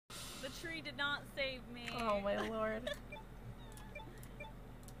tree did not save me. Oh my lord.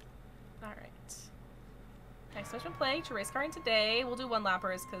 Alright. Okay, so I've been playing to race carring today. We'll do one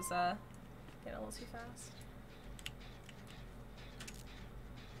lappers because getting a little too fast.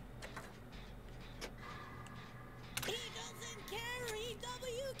 He doesn't carry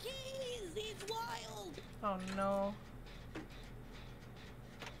W keys! He's wild! Oh no.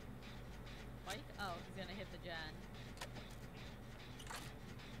 What? Oh, he's gonna hit the gen.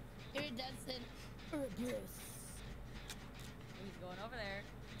 Iridescent Urgus. He's going over there.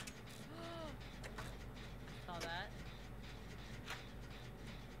 Saw that.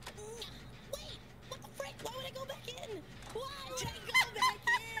 Wait! What the frick? Why would I go back in? Why would I go back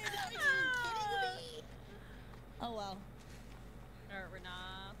in? Are you kidding me? Oh well.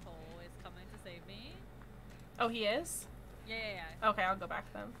 Renato is coming to save me. Oh, he is? Yeah. Okay, I'll go back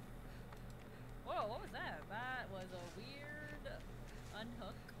then. Whoa, what was that? That was a weird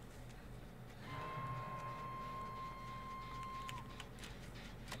unhook.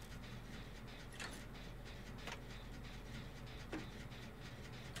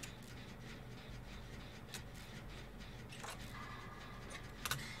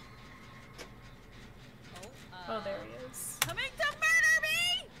 Oh, there he is. Coming to murder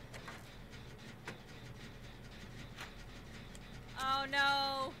me! Oh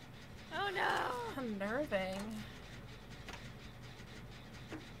no! Oh no! Unnerving.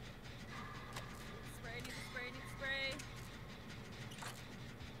 Need to spray.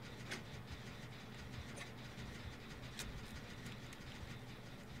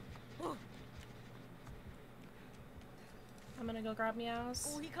 Whew. I'm gonna go grab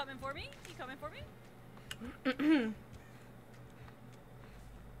Meows. Oh, he coming for me?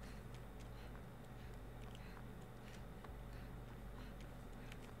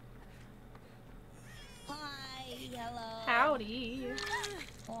 Hi, hello. Howdy.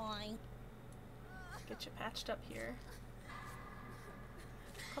 Hi. Get you patched up here.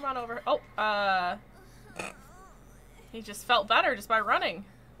 Come on over. Oh, he just felt better just by running.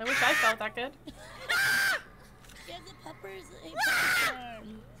 I wish I felt that good. There's a pepper's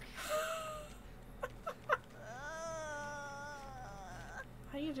farm.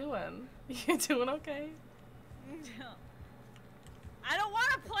 How you doing? You doing okay? I don't want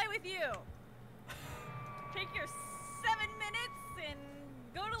to play with you! Take your 7 minutes and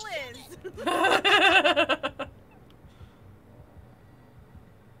go to Liz!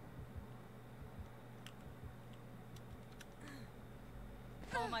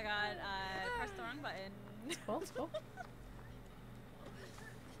 Oh my god, I pressed the wrong button. Cool, it's cool.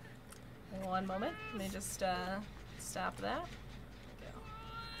 One moment. Let me just stop that.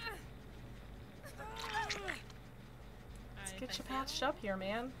 Let's get you patched up here,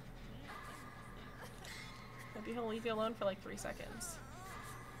 man. Maybe he'll leave you alone for like 3 seconds.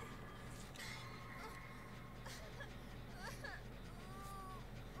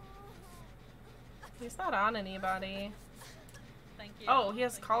 He's not on anybody. Thank you. Oh, he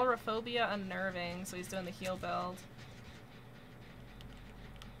has Choleraphobia Unnerving, so he's doing the heal build.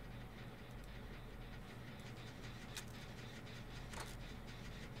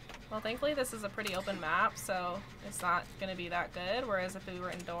 Well, thankfully this is a pretty open map, so it's not gonna be that good, whereas if we were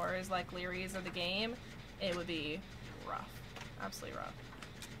indoors like Leary's or the game, it would be rough. Absolutely rough.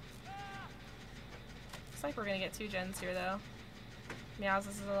 Looks like we're gonna get 2 gens here, though. Meow's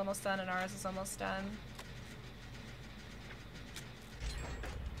is almost done, and ours is almost done.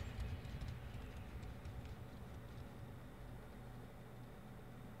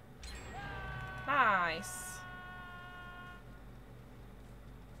 Nice.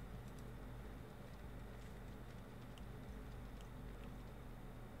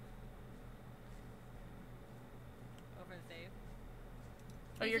 Go for the save.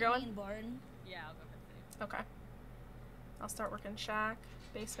 Oh, you're going? Barn. Yeah, I'll go for the save. Okay. I'll start working shack.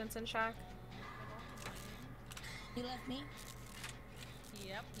 Basements in shack. You left me?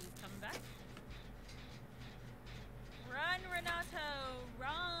 Yep, he's coming back. Run, Renato! Run!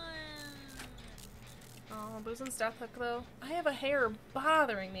 Oh, Boozin's death hook, though. I have a hair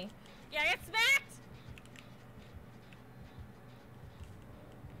bothering me. Yeah, get smacked!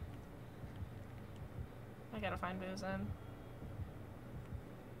 I gotta find Boozin. I'm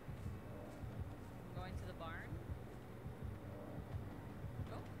going to the barn.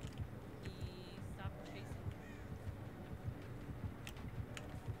 Oh, he stopped chasing.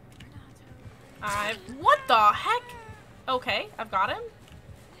 Renato. What the heck? Okay, I've got him.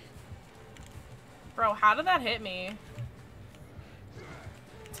 Bro, how did that hit me?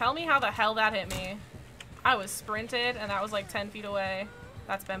 Tell me how the hell that hit me. I was sprinted and that was like 10 feet away.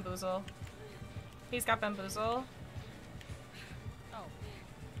 That's Bamboozle. He's got Bamboozle. Oh.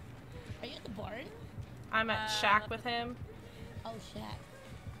 I'm at Shack with him. Oh, Shaq.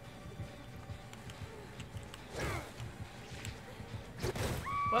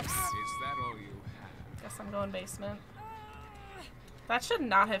 Whoops. Is that all you have? Guess I'm going basement. That should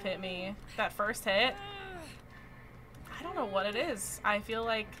not have hit me. That first hit. I don't know what it is. I feel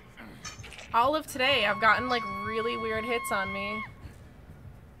like all of today I've gotten like really weird hits on me.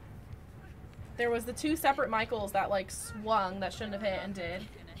 There was the 2 separate Michaels that like swung that shouldn't have hit and did.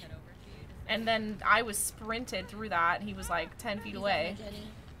 And then I was sprinted through that. He was like 10 feet away. Jenny.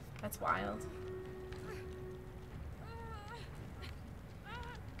 That's wild.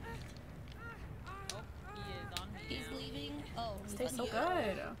 Oh, he is on me He's now. leaving. Oh, he's Tastes so on you.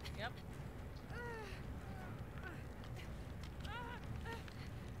 good. Yep.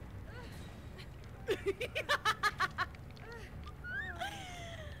 Do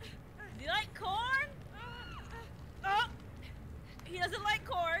you like corn? Oh, he doesn't like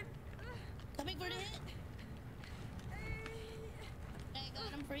corn. Coming for the hit. I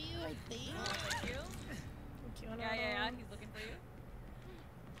got him for you, I think. Thank you. Thank you, Yeah. Anato. He's looking for you.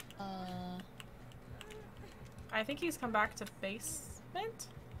 I think he's come back to basement.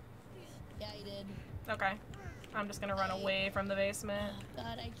 Yeah, he did. Okay. I'm just gonna run away from the basement.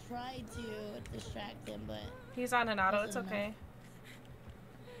 God, I tried to distract him, but He's on Hanato, it's Wasn't okay.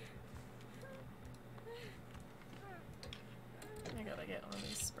 I gotta get one of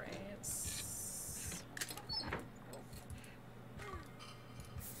these sprays.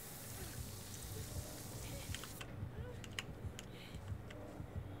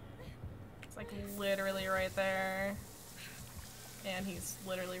 It's like literally right there. And he's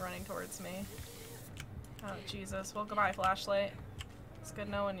literally running towards me. Oh, Jesus. Well, goodbye, flashlight. It's good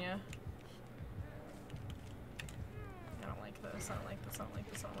knowing you. I don't like this. I don't like this. I don't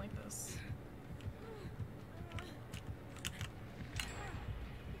like this. I don't like this.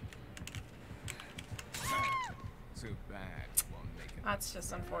 Too bad. Won't make it. That's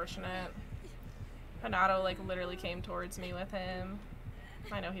just unfortunate. Hanato, like, literally came towards me with him.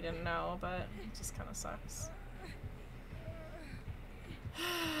 I know he didn't know, but it just kind of sucks.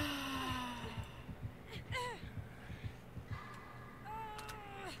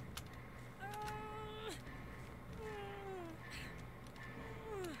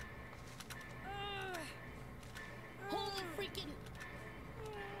 holy freaking!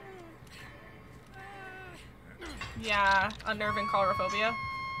 Yeah, unnerving coulrophobia.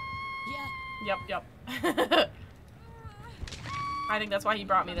 Yeah. Yep. I think that's why he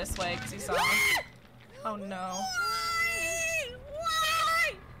brought me this way, because he saw me. Oh no.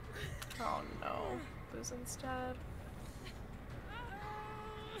 Why? Oh no. Buzin's dead.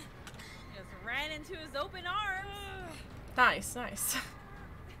 He just ran into his open arms. Nice, nice.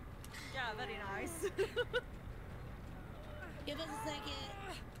 Yeah, very nice. Give us a second.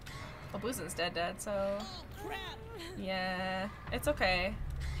 Well, Buzin's dead, so Oh crap! yeah, it's okay.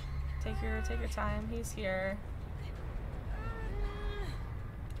 Take your time. He's here.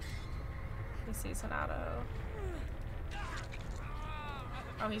 He sees Hanato.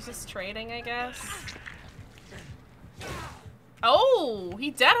 Oh, he's just trading, I guess. Oh,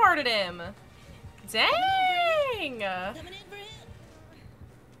 he dead-hearted him. Dang! Coming in for him.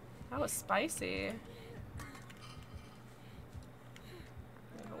 That was spicy. I'm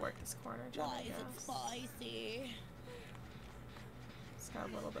gonna work this corner, Jen, Why I is it guess. spicy? It's got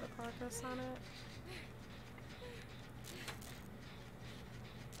a little bit of progress on it.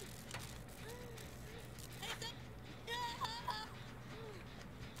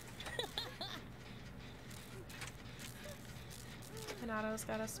 Hanato's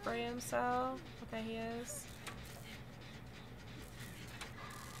gotta spray himself. Okay, he is.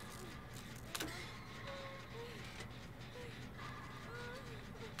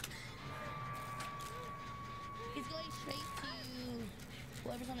 He's going straight to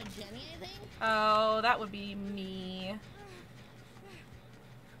whoever's on a Jenny, I think. Oh, that would be me.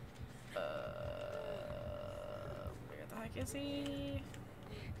 Where the heck is he?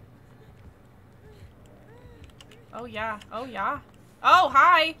 Oh yeah, oh yeah. Oh,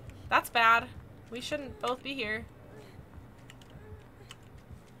 hi! That's bad. We shouldn't both be here.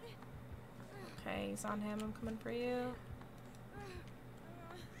 Okay, he's on him. I'm coming for you.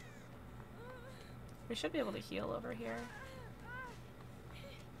 We should be able to heal over here.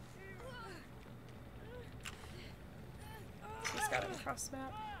 He's got him across the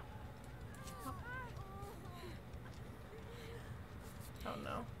map. Oh. Oh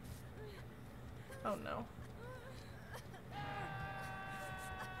no. Oh no.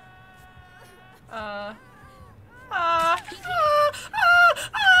 I'm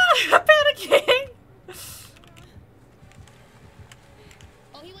panicking!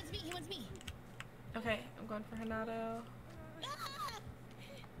 Oh, he wants me. He wants me. Okay, I'm going for Hanato. Ah!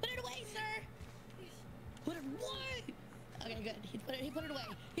 Put it away, sir. Put it away. Okay, good. He put it away.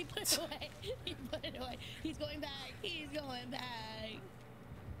 He put it away. He put it away. He's going back. He's going back.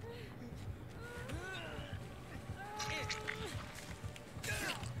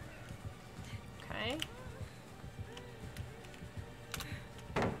 Okay.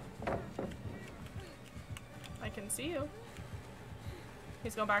 I can see you.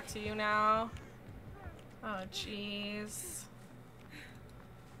 He's going back to you now. Oh, jeez.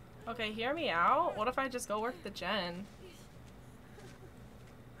 Okay, hear me out. What if I just go work the gen?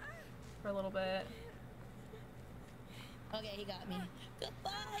 For a little bit. Okay, he got me.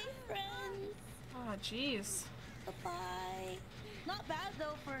 Goodbye, friends. Oh, jeez. Goodbye. Not bad,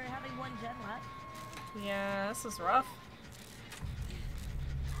 though, for having one gen left. Yeah, this is rough.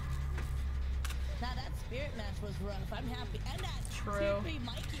 Now, that spirit match was rough. I'm happy. And that True. TP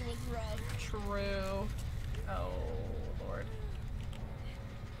Mikey was rough. True. Oh, Lord.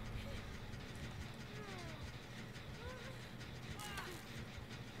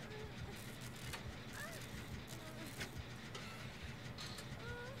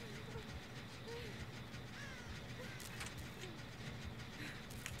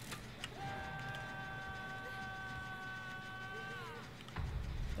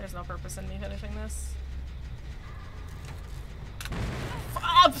 There's no purpose in me finishing this.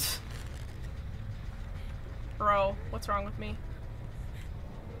 Bro, what's wrong with me?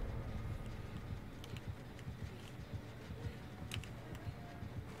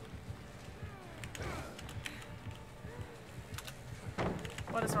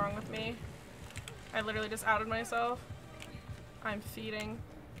 What is wrong with me? I literally just outed myself. I'm feeding.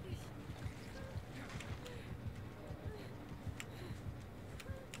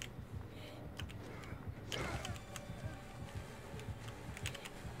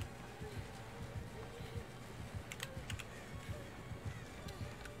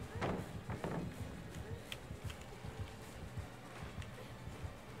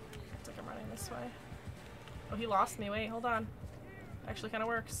 This way. Oh, he lost me. Wait, hold on. Actually kind of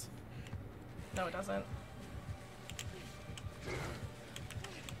works. No, it doesn't.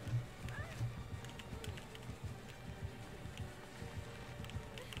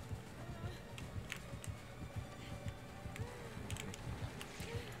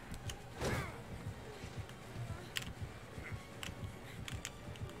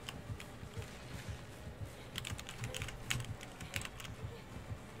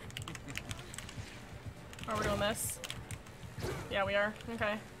 Are we doing this? Yeah, we are.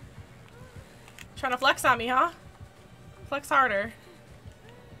 Okay. Trying to flex on me, huh? Flex harder.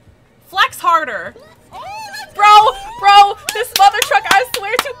 Flex harder! Bro! This mother truck, I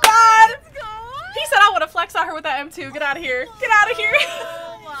swear to God! He said I want to flex on her with that M2. Get out of here. Get out of here.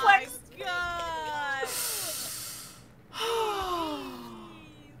 Oh my Flex. God.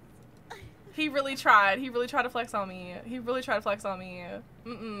 He really tried. He really tried to flex on me. He really tried to flex on me.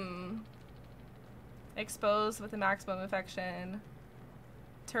 Exposed with a maximum infection.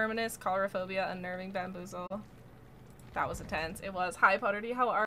 Terminus, colorophobia, unnerving bamboozle. That was intense. It was. Hi, Potterdy. How are